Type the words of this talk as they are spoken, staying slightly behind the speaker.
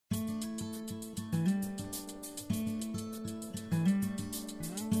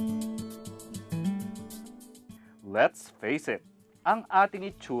Let's face it, ang ating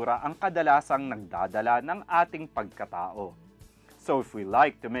itsura ang kadalasang nagdadala ng ating pagkatao. So if we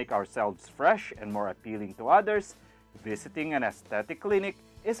like to make ourselves fresh and more appealing to others, visiting an aesthetic clinic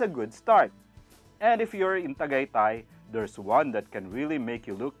is a good start. And if you're in Tagaytay, there's one that can really make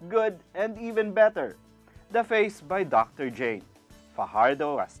you look good and even better. The Face by Dr. Jane,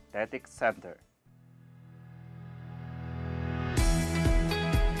 Fajardo Aesthetic Center.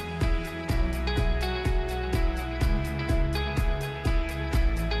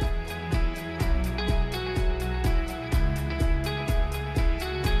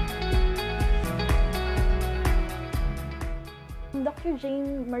 Dr.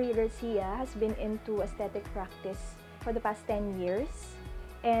 Jane Marie Garcia has been into aesthetic practice for the past 10 years,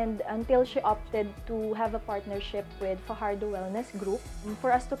 and until she opted to have a partnership with Fajardo Wellness Group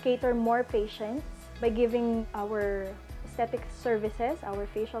for us to cater more patients by giving our aesthetic services, our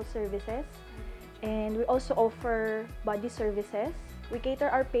facial services, and we also offer body services. We cater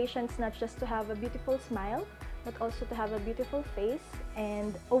our patients not just to have a beautiful smile, but also to have a beautiful face,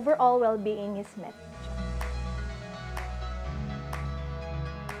 and overall well-being is met.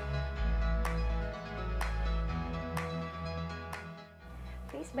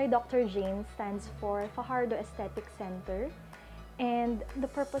 Face by Dr. Jane stands for Fajardo Aesthetic Center, and the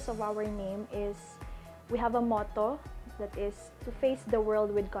purpose of our name is we have a motto that is to face the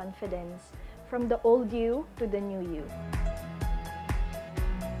world with confidence, from the old you to the new you.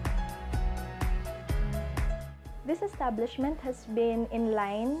 This establishment has been in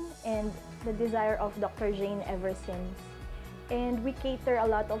line and the desire of Dr. Jane ever since, and we cater a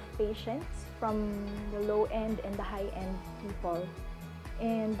lot of patients from the low-end and the high-end people.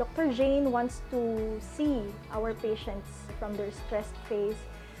 And Dr. Jane wants to see our patients from their stressed face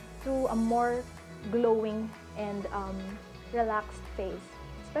to a more glowing and relaxed face,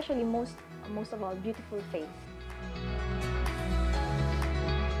 especially most of all, beautiful face.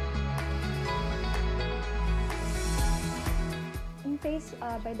 In Face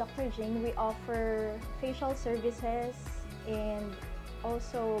by Dr. Jane, we offer facial services and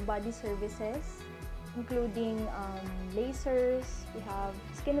also body services, including lasers, we have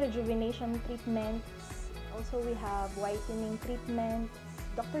skin rejuvenation treatments, also we have whitening treatments.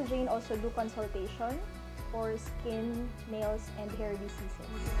 Dr. Jane also do consultation for skin, nails, and hair diseases.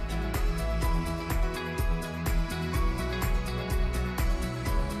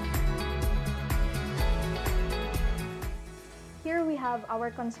 Here we have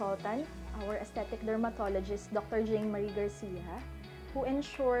our consultant, our aesthetic dermatologist, Dr. Jane Marie Garcia, who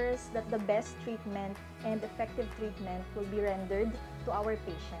ensures that the best treatment and effective treatment will be rendered to our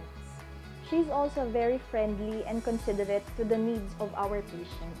patients. She's also very friendly and considerate to the needs of our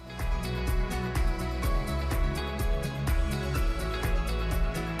patients.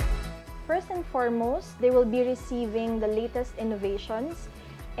 First and foremost, they will be receiving the latest innovations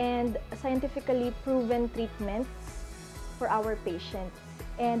and scientifically proven treatments for our patients.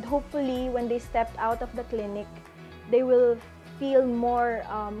 And hopefully, when they stepped out of the clinic, they will feel more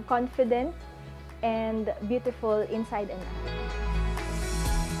confident and beautiful inside and out.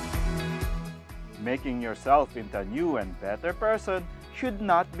 Making yourself into a new and better person should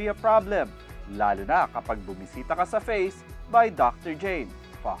not be a problem, lalo na kapag bumisita ka sa Face by Dr. Jane,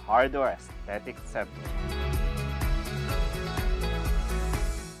 Fajardo Aesthetic Center.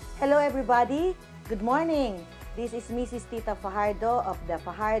 Hello everybody, good morning. This is Mrs. Tita Fajardo of the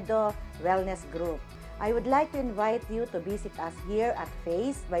Fajardo Wellness Group. I would like to invite you to visit us here at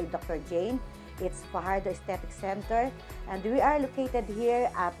Face by Dr. Jane. It's Fajardo Aesthetic Center, and we are located here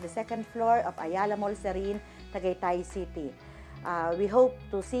at the second floor of Ayala Mall Serene, Tagaytay City. We hope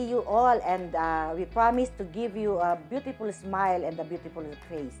to see you all, and we promise to give you a beautiful smile and a beautiful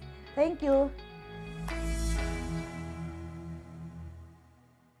face. Thank you.